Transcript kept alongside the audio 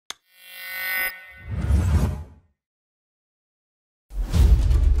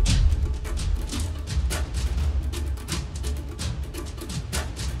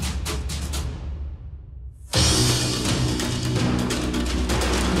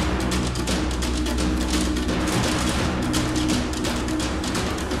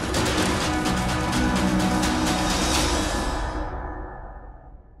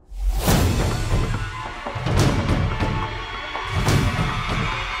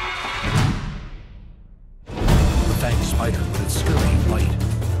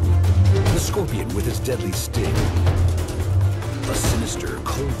deadly sting. A sinister,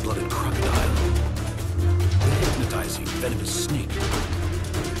 cold-blooded crocodile. The hypnotizing, venomous snake.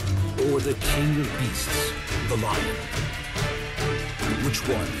 Or the king of beasts, the lion. Which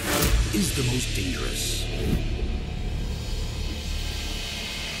one is the most dangerous?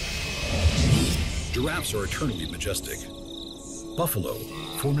 Giraffes are eternally majestic. Buffalo,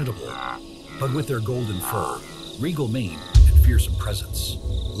 formidable, but with their golden fur, regal mane, and fearsome presence.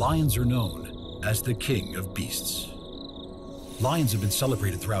 Lions are known as the king of beasts. Lions have been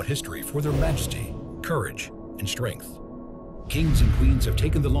celebrated throughout history for their majesty, courage, and strength. Kings and queens have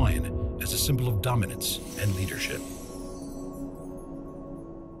taken the lion as a symbol of dominance and leadership.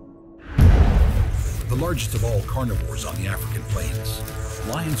 The largest of all carnivores on the African plains,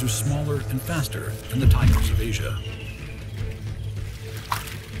 lions are smaller and faster than the tigers of Asia.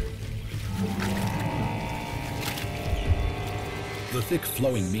 The thick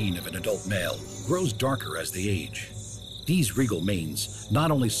flowing mane of an adult male grows darker as they age. These regal manes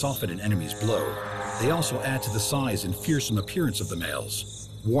not only soften an enemy's blow, they also add to the size and fearsome appearance of the males,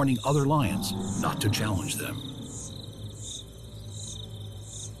 warning other lions not to challenge them.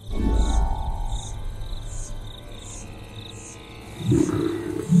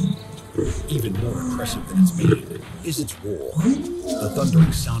 Even more impressive than its mane is its roar. The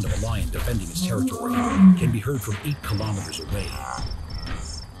thundering sound of a lion defending its territory can be heard from 8 kilometers away.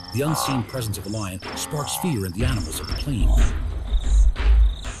 The unseen presence of a lion sparks fear in the animals of the plain.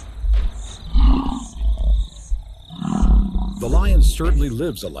 The lion certainly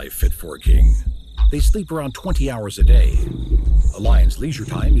lives a life fit for a king. They sleep around 20 hours a day. A lion's leisure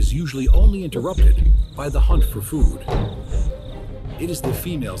time is usually only interrupted by the hunt for food. It is the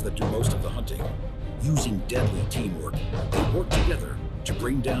females that do most of the hunting. Using deadly teamwork, they work together to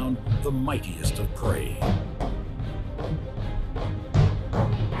bring down the mightiest of prey.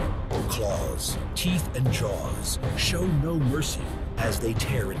 Claws, teeth, and jaws show no mercy as they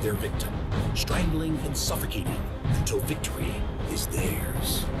tear at their victim, strangling and suffocating until victory is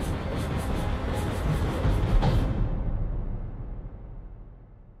theirs.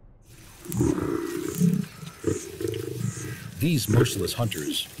 These merciless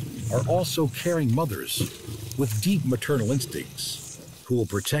hunters are also caring mothers with deep maternal instincts who will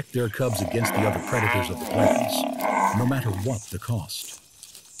protect their cubs against the other predators of the plains, no matter what the cost.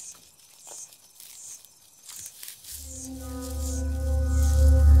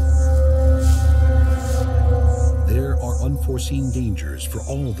 There are unforeseen dangers for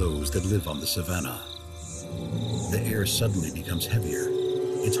all those that live on the savannah. The air suddenly becomes heavier.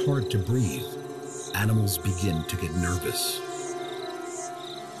 It's hard to breathe. Animals begin to get nervous.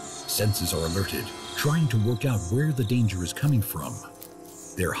 Senses are alerted, trying to work out where the danger is coming from.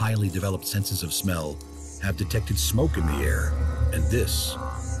 Their highly developed senses of smell have detected smoke in the air, and this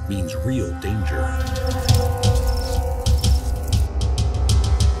means real danger.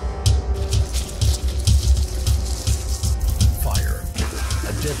 Fire,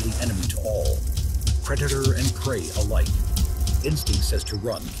 a deadly enemy to all, predator and prey alike. Instinct says to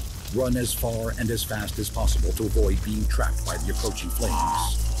run as far and as fast as possible to avoid being trapped by the approaching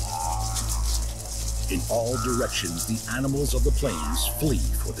flames. In all directions, the animals of the plains flee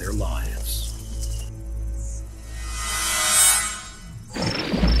for their lives.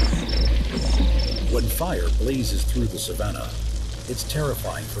 When fire blazes through the savannah, it's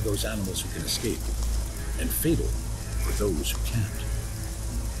terrifying for those animals who can escape, and fatal for those who can't.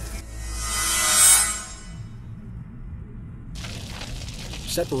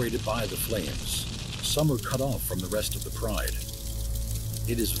 Separated by the flames, some are cut off from the rest of the pride.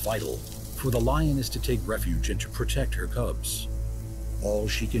 It is vital for the lioness to take refuge and to protect her cubs. All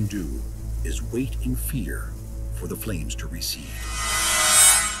she can do is wait in fear for the flames to recede.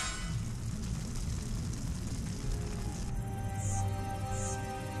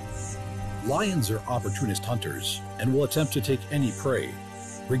 Lions are opportunist hunters and will attempt to take any prey,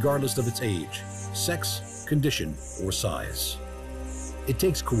 regardless of its age, sex, condition, or size. It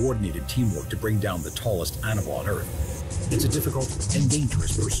takes coordinated teamwork to bring down the tallest animal on Earth. It's a difficult and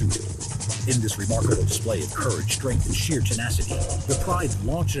dangerous pursuit. In this remarkable display of courage, strength, and sheer tenacity, the pride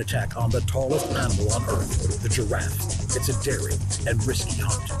launch an attack on the tallest animal on Earth, the giraffe. It's a daring and risky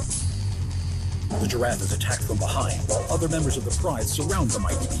hunt. The giraffe is attacked from behind, while other members of the pride surround the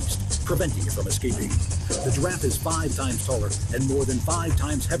mighty beast, preventing it from escaping. The giraffe is 5 times taller and more than 5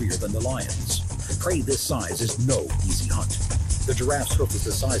 times heavier than the lions. Prey this size is no easy hunt. The giraffe's hoof is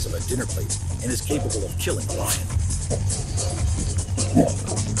the size of a dinner plate and is capable of killing a lion.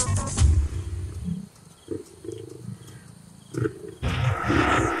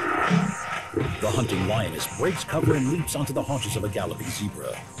 The hunting lioness breaks cover and leaps onto the haunches of a galloping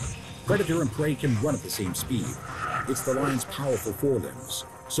zebra. Predator and prey can run at the same speed. It's the lion's powerful forelimbs,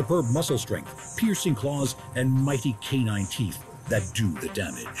 superb muscle strength, piercing claws, and mighty canine teeth that do the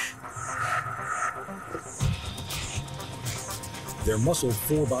damage. Their muscled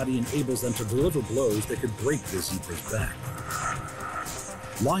forebody enables them to deliver blows that could break the zebra's back.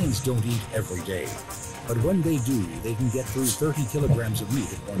 Lions don't eat every day, but when they do, they can get through 30 kilograms of meat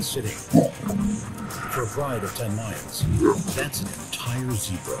in one sitting. For a pride of 10 lions, that's an entire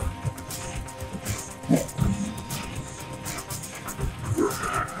zebra.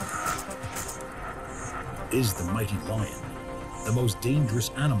 Is the mighty lion the most dangerous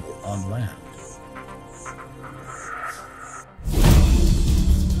animal on land?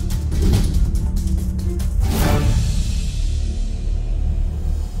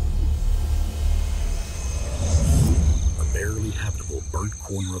 A barely habitable burnt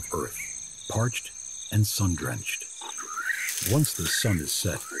corner of earth, parched and sun-drenched. Once the sun is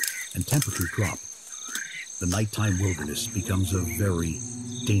set and temperatures drop, the nighttime wilderness becomes a very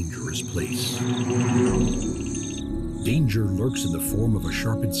dangerous place. Danger lurks in the form of a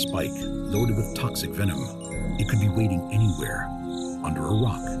sharpened spike loaded with toxic venom. It could be waiting anywhere, under a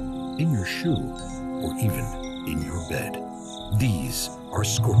rock, in your shoe, or even in your bed. These are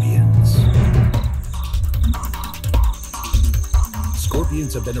scorpions.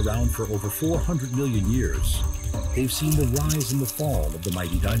 Scorpions have been around for over 400 million years. They've seen the rise and the fall of the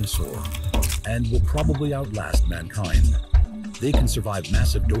mighty dinosaur, and will probably outlast mankind. They can survive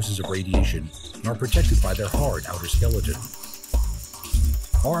massive doses of radiation and are protected by their hard outer skeleton.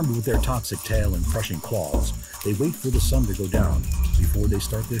 Armed with their toxic tail and crushing claws, they wait for the sun to go down before they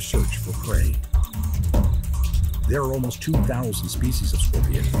start their search for prey. There are almost 2,000 species of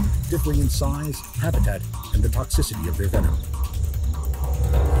scorpion, differing in size, habitat, and the toxicity of their venom.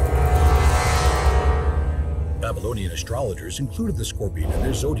 Babylonian astrologers included the scorpion in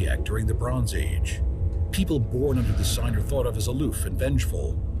their zodiac during the Bronze Age. People born under the sign are thought of as aloof and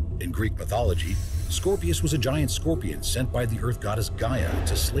vengeful. In Greek mythology, Scorpius was a giant scorpion sent by the earth goddess Gaia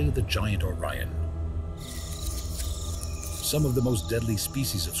to slay the giant Orion. Some of the most deadly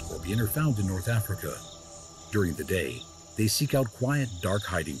species of scorpion are found in North Africa. During the day, they seek out quiet, dark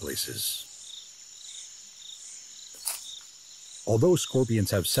hiding places. Although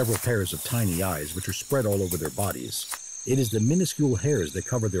scorpions have several pairs of tiny eyes which are spread all over their bodies, it is the minuscule hairs that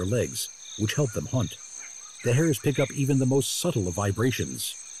cover their legs which help them hunt. The hairs pick up even the most subtle of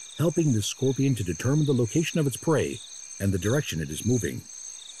vibrations, helping the scorpion to determine the location of its prey and the direction it is moving,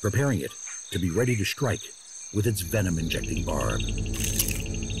 preparing it to be ready to strike with its venom-injecting barb.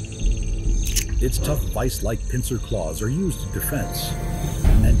 Its tough vice-like pincer claws are used in defense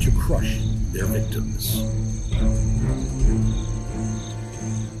and to crush their victims.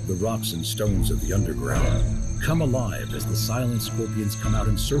 The rocks and stones of the underground come alive as the silent scorpions come out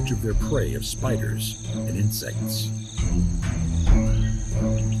in search of their prey of spiders and insects.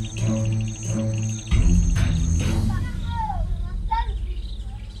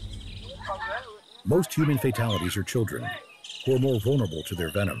 Most human fatalities are children, who are more vulnerable to their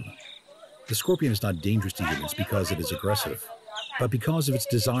venom. The scorpion is not dangerous to humans because it is aggressive, but because of its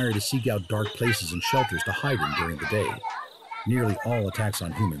desire to seek out dark places and shelters to hide in during the day. Nearly all attacks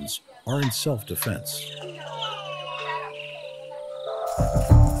on humans are in self-defense.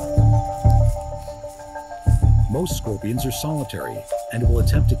 Most scorpions are solitary and will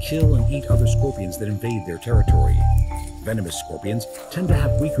attempt to kill and eat other scorpions that invade their territory. Venomous scorpions tend to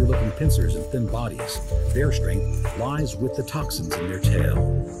have weaker-looking pincers and thin bodies. Their strength lies with the toxins in their tail.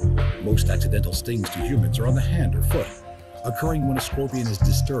 Most accidental stings to humans are on the hand or foot, occurring when a scorpion is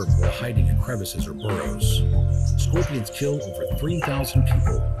disturbed while hiding in crevices or burrows. Scorpions kill over 3,000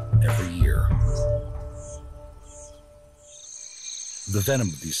 people every year. The venom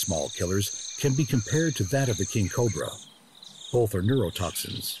of these small killers can be compared to that of the king cobra. Both are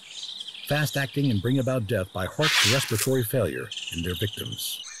neurotoxins, fast-acting and bring about death by heart or respiratory failure in their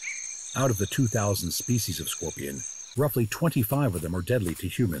victims. Out of the 2,000 species of scorpion, roughly 25 of them are deadly to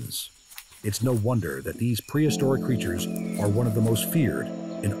humans. It's no wonder that these prehistoric creatures are one of the most feared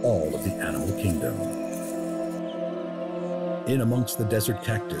in all of the animal kingdom. In amongst the desert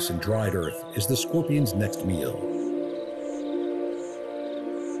cactus and dried earth is the scorpion's next meal.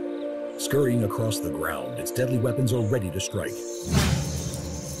 Scurrying across the ground, its deadly weapons are ready to strike.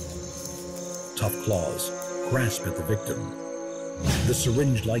 Tough claws grasp at the victim. The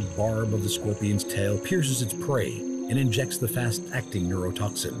syringe-like barb of the scorpion's tail pierces its prey and injects the fast-acting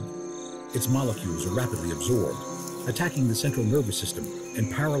neurotoxin. Its molecules are rapidly absorbed, attacking the central nervous system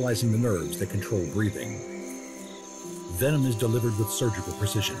and paralyzing the nerves that control breathing. Venom is delivered with surgical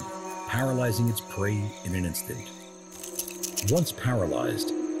precision, paralyzing its prey in an instant. Once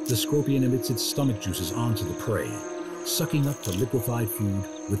paralyzed, the scorpion emits its stomach juices onto the prey, sucking up the liquefied food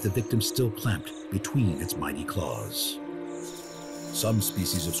with the victim still clamped between its mighty claws. Some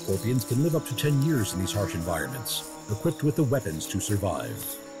species of scorpions can live up to 10 years in these harsh environments, equipped with the weapons to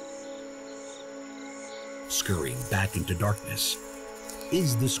survive. Scurrying back into darkness,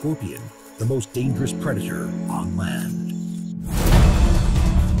 is the scorpion the most dangerous predator on land?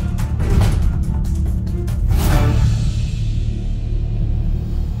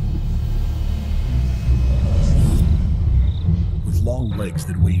 With long legs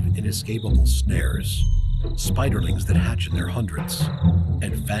that weave inescapable snares, spiderlings that hatch in their hundreds,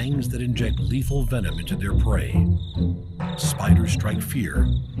 and fangs that inject lethal venom into their prey, spiders strike fear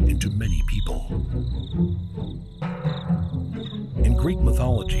into many people. In Greek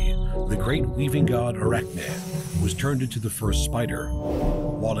mythology, the great weaving god Arachne was turned into the first spider,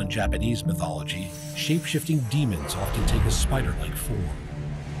 while in Japanese mythology, shape-shifting demons often take a spider-like form.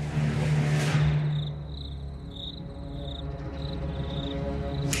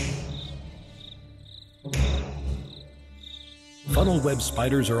 Funnel web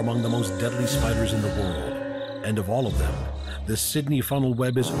spiders are among the most deadly spiders in the world, and of all of them, the Sydney funnel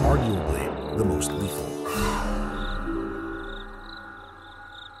web is arguably the most lethal.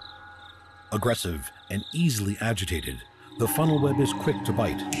 Aggressive and easily agitated, the funnel web is quick to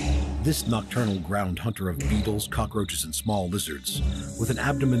bite. This nocturnal ground hunter of beetles, cockroaches, and small lizards, with an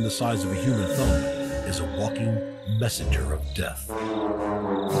abdomen the size of a human thumb, is a walking messenger of death.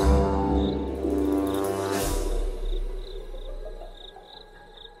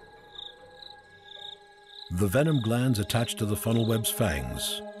 The venom glands attached to the funnel web's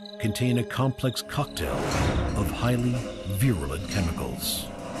fangs contain a complex cocktail of highly virulent chemicals.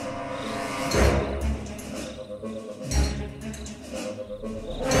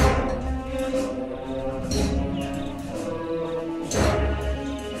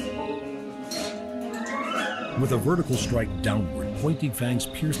 With a vertical strike downward, pointing fangs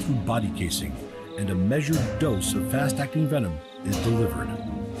pierce through body casing, and a measured dose of fast-acting venom is delivered.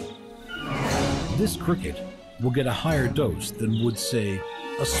 This cricket will get a higher dose than would, say,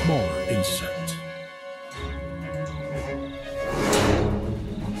 a smaller insect.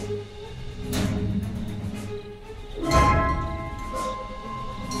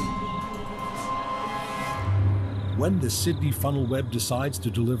 When the Sydney funnel web decides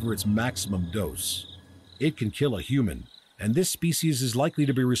to deliver its maximum dose, it can kill a human, and this species is likely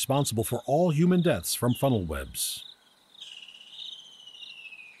to be responsible for all human deaths from funnel webs.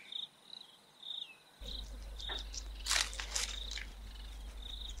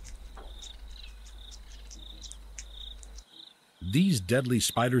 These deadly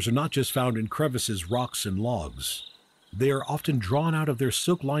spiders are not just found in crevices, rocks, and logs. They are often drawn out of their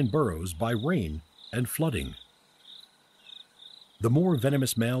silk-lined burrows by rain and flooding. The more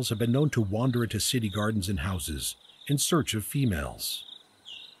venomous males have been known to wander into city gardens and houses in search of females.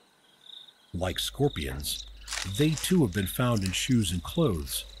 Like scorpions, they too have been found in shoes and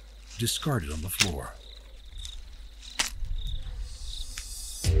clothes, discarded on the floor.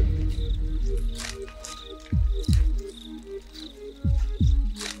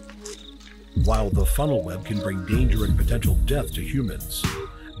 While the funnel web can bring danger and potential death to humans,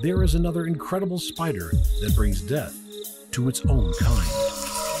 there is another incredible spider that brings death to its own kind.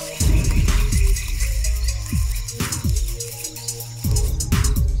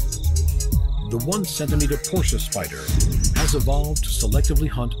 The 1 centimeter Portia spider has evolved to selectively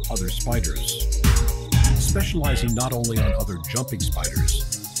hunt other spiders, specializing not only on other jumping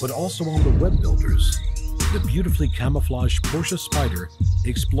spiders, but also on the web builders. The beautifully camouflaged Portia spider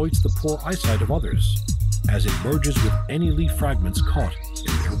exploits the poor eyesight of others as it merges with any leaf fragments caught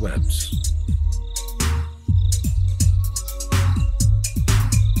in their webs.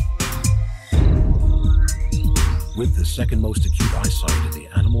 With the second most acute eyesight in the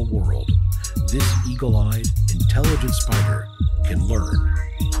animal world, this eagle-eyed, intelligent spider can learn,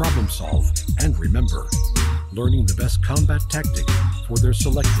 problem solve, and remember, learning the best combat tactic for their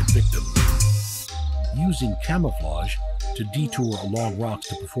selected victim. Using camouflage to detour along rocks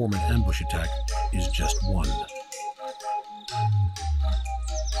to perform an ambush attack is just one.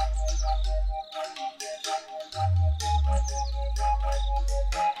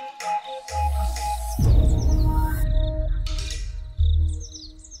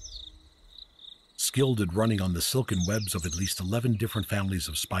 Skilled at running on the silken webs of at least 11 different families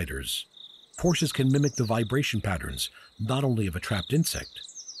of spiders, Portias can mimic the vibration patterns not only of a trapped insect,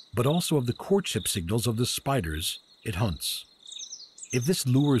 but also of the courtship signals of the spiders it hunts. If this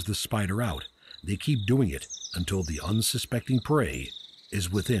lures the spider out, they keep doing it until the unsuspecting prey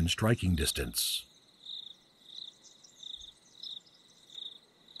is within striking distance.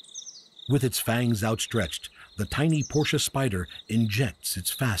 With its fangs outstretched, the tiny Portia spider injects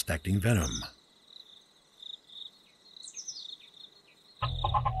its fast-acting venom.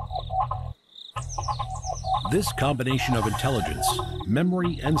 This combination of intelligence,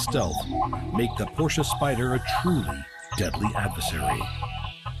 memory, and stealth make the Portia spider a truly deadly adversary.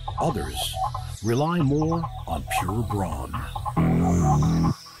 Others rely more on pure brawn.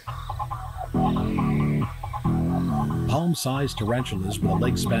 Palm-sized tarantulas with a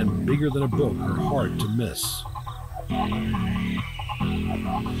leg span bigger than a book are hard to miss.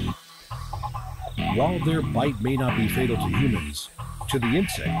 While their bite may not be fatal to humans, to the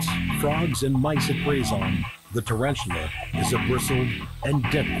insects, frogs, and mice it preys on, the tarantula is a bristled and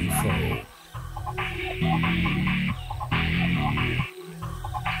deadly foe.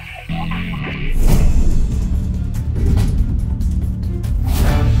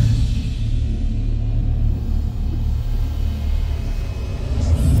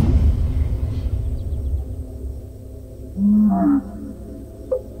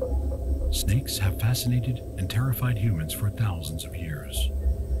 Snakes have fascinated and terrified humans for thousands of years.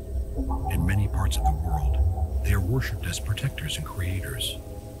 In many parts of the world, they are worshipped as protectors and creators.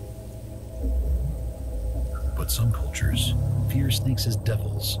 But some cultures fear snakes as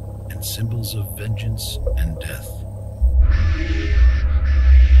devils and symbols of vengeance and death.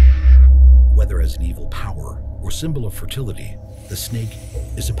 Whether as an evil power or symbol of fertility, the snake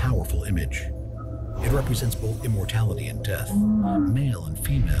is a powerful image. It represents both immortality and death, male and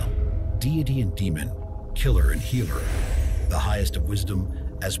female, deity and demon, killer and healer, the highest of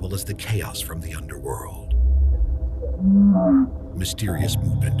wisdom as well as the chaos from the underworld. Mysterious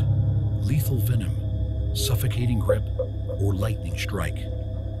movement, lethal venom, suffocating grip, or lightning strike.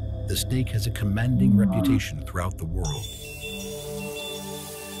 The snake has a commanding reputation throughout the world.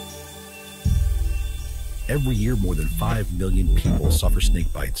 Every year, more than 5 million people suffer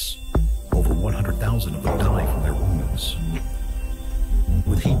snake bites. Over 100,000 of them die from their wounds.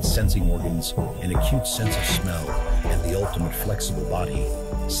 With heat-sensing organs, an acute sense of smell, and the ultimate flexible body,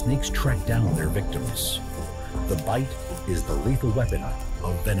 snakes track down their victims. The bite is the lethal weapon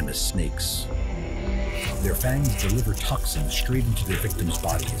of venomous snakes. Their fangs deliver toxins straight into their victims'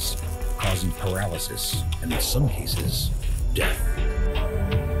 bodies, causing paralysis and, in some cases, death.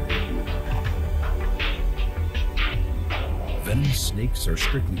 Venomous snakes are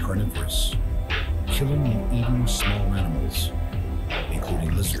strictly carnivorous, killing and eating small animals,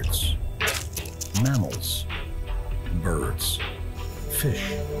 including lizards, mammals, birds,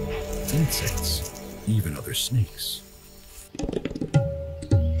 fish, insects, even other snakes.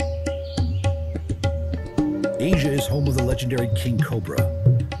 Asia is home of the legendary king cobra,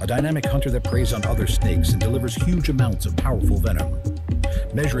 a dynamic hunter that preys on other snakes and delivers huge amounts of powerful venom.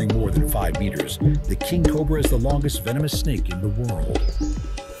 Measuring more than 5 meters, the king cobra is the longest venomous snake in the world.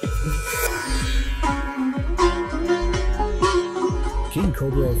 King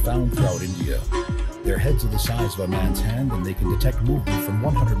cobra are found throughout India. Their heads are the size of a man's hand and they can detect movement from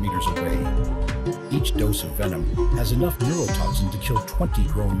 100 meters away. Each dose of venom has enough neurotoxin to kill 20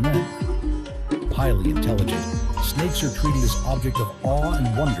 grown men. Highly intelligent, snakes are treated as objects of awe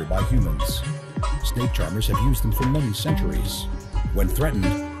and wonder by humans. Snake charmers have used them for many centuries. When threatened,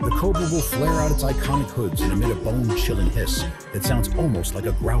 the cobra will flare out its iconic hoods and emit a bone-chilling hiss that sounds almost like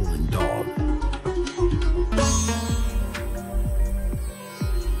a growling dog.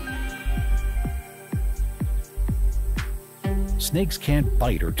 Snakes can't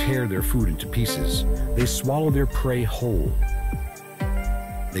bite or tear their food into pieces. They swallow their prey whole.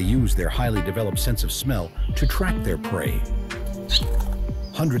 They use their highly developed sense of smell to track their prey.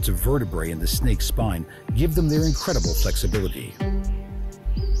 Hundreds of vertebrae in the snake's spine give them their incredible flexibility.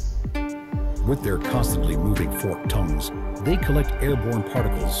 With their constantly moving forked tongues, they collect airborne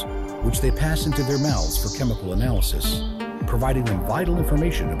particles, which they pass into their mouths for chemical analysis, providing them vital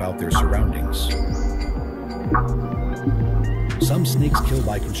information about their surroundings. Some snakes kill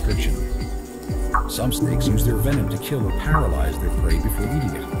by constriction. Some snakes use their venom to kill or paralyze their prey before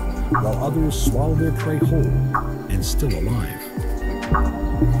eating it, while others swallow their prey whole and still alive.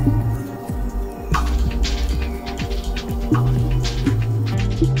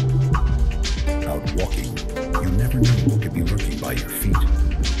 Out walking, you never know what could be lurking by your feet.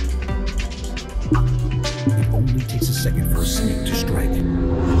 It only takes a second for a snake to strike.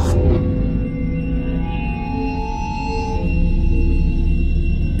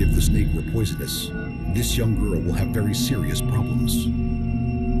 If the snake were poisonous, this young girl will have very serious problems.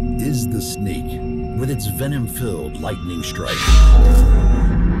 Is the snake, with its venom-filled lightning strike,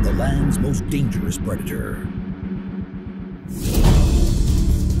 the land's most dangerous predator?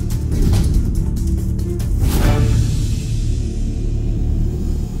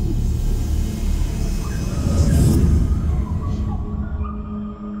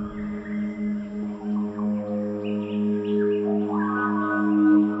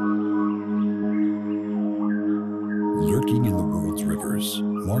 Lurking in the world's rivers,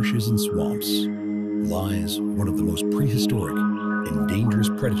 marshes, and swamps lies one of the most prehistoric and dangerous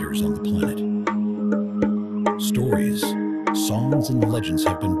predators on the planet. Stories, songs, and legends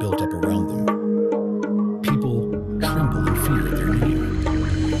have been built up around them. People tremble in fear at their name.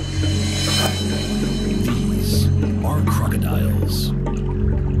 These are crocodiles.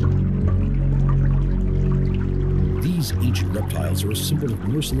 These ancient reptiles are a symbol of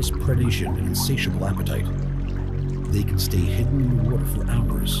merciless predation and insatiable appetite. They can stay hidden in the water for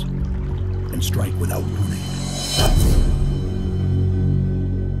hours and strike without warning.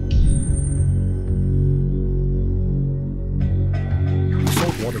 The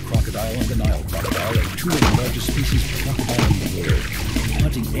saltwater crocodile and the Nile crocodile are two of the largest species of crocodile in the world,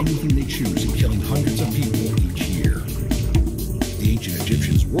 hunting anything they choose and killing hundreds of people each year. The ancient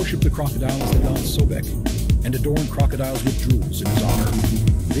Egyptians worshipped the crocodile as the god Sobek and adorned crocodiles with jewels in his honor.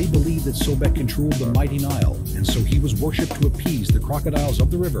 They believed that Sobek controlled the mighty Nile, and so he was worshipped to appease the crocodiles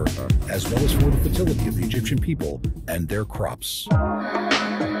of the river, as well as for the fertility of the Egyptian people and their crops.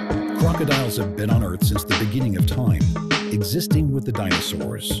 Crocodiles have been on Earth since the beginning of time, existing with the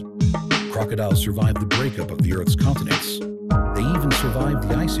dinosaurs. Crocodiles survived the breakup of the Earth's continents. They even survived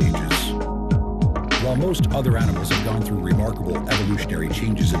the Ice Ages. While most other animals have gone through remarkable evolutionary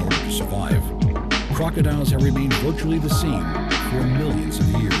changes in order to survive, crocodiles have remained virtually the same for millions of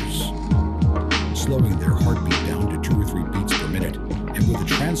years, slowing their heartbeat down to 2 or 3 beats per minute, and with a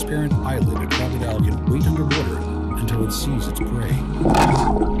transparent eyelid, a crocodile can wait underwater until it sees its prey.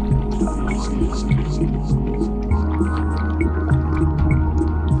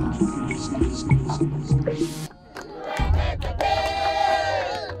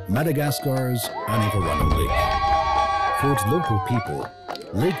 Madagascar's Anivarano Lake. For its local people,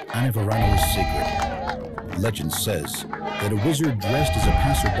 Lake Anivarano is sacred. Legend says that a wizard dressed as a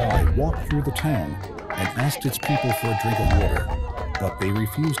passerby walked through the town and asked its people for a drink of water, but they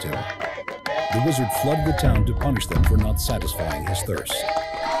refused him. The wizard flooded the town to punish them for not satisfying his thirst.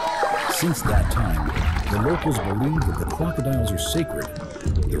 Since that time, the locals believe that the crocodiles are sacred,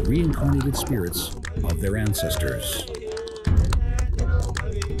 the reincarnated spirits of their ancestors.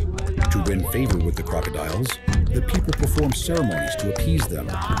 To win favor with the crocodiles, the people perform ceremonies to appease them,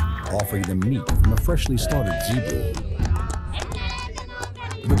 offering them meat from a freshly slaughtered zebu.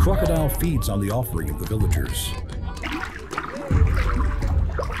 The crocodile feeds on the offering of the villagers.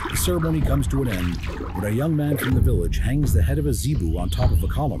 The ceremony comes to an end when a young man from the village hangs the head of a zebu on top of a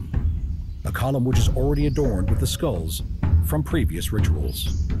column which is already adorned with the skulls from previous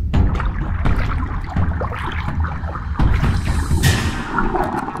rituals.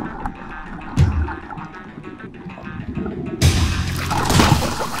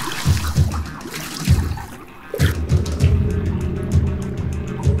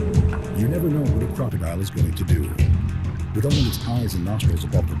 You never know what a crocodile is going to do. With only its eyes and nostrils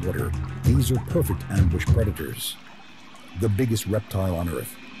above the water, these are perfect ambush predators. The biggest reptile on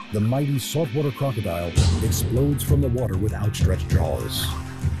Earth, the mighty saltwater crocodile, explodes from the water with outstretched jaws.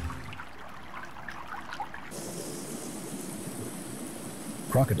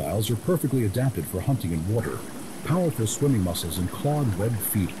 Crocodiles are perfectly adapted for hunting in water. Powerful swimming muscles and clawed webbed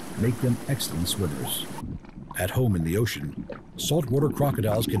feet make them excellent swimmers. At home in the ocean, saltwater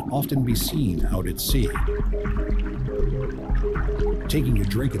crocodiles can often be seen out at sea. Taking a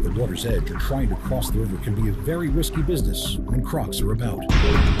drink at the water's edge or trying to cross the river can be a very risky business when crocs are about.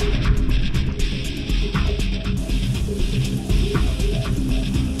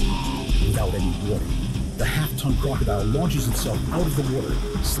 Without any warning, the half-ton crocodile launches itself out of the water,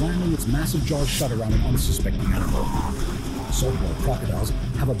 slamming its massive jaws shut around an unsuspecting animal. Saltwater crocodiles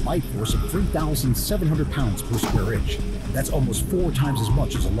have a bite force of 3,700 pounds per square inch. That's almost 4 times as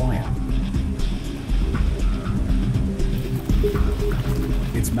much as a lion.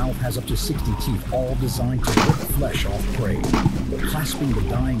 Its mouth has up to 60 teeth, all designed to rip flesh off prey. Clasping the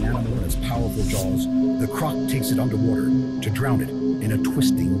dying animal in its powerful jaws, the croc takes it underwater to drown it in a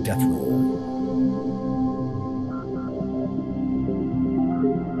twisting death roll.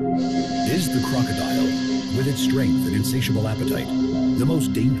 Is the crocodile, with its strength and insatiable appetite, the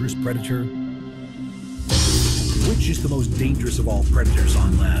most dangerous predator? Which is the most dangerous of all predators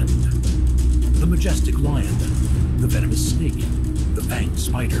on land? The majestic lion, the venomous snake, the fanged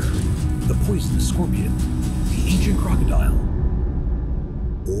spider, the poisonous scorpion, the ancient crocodile?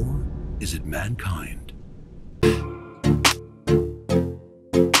 Or is it mankind?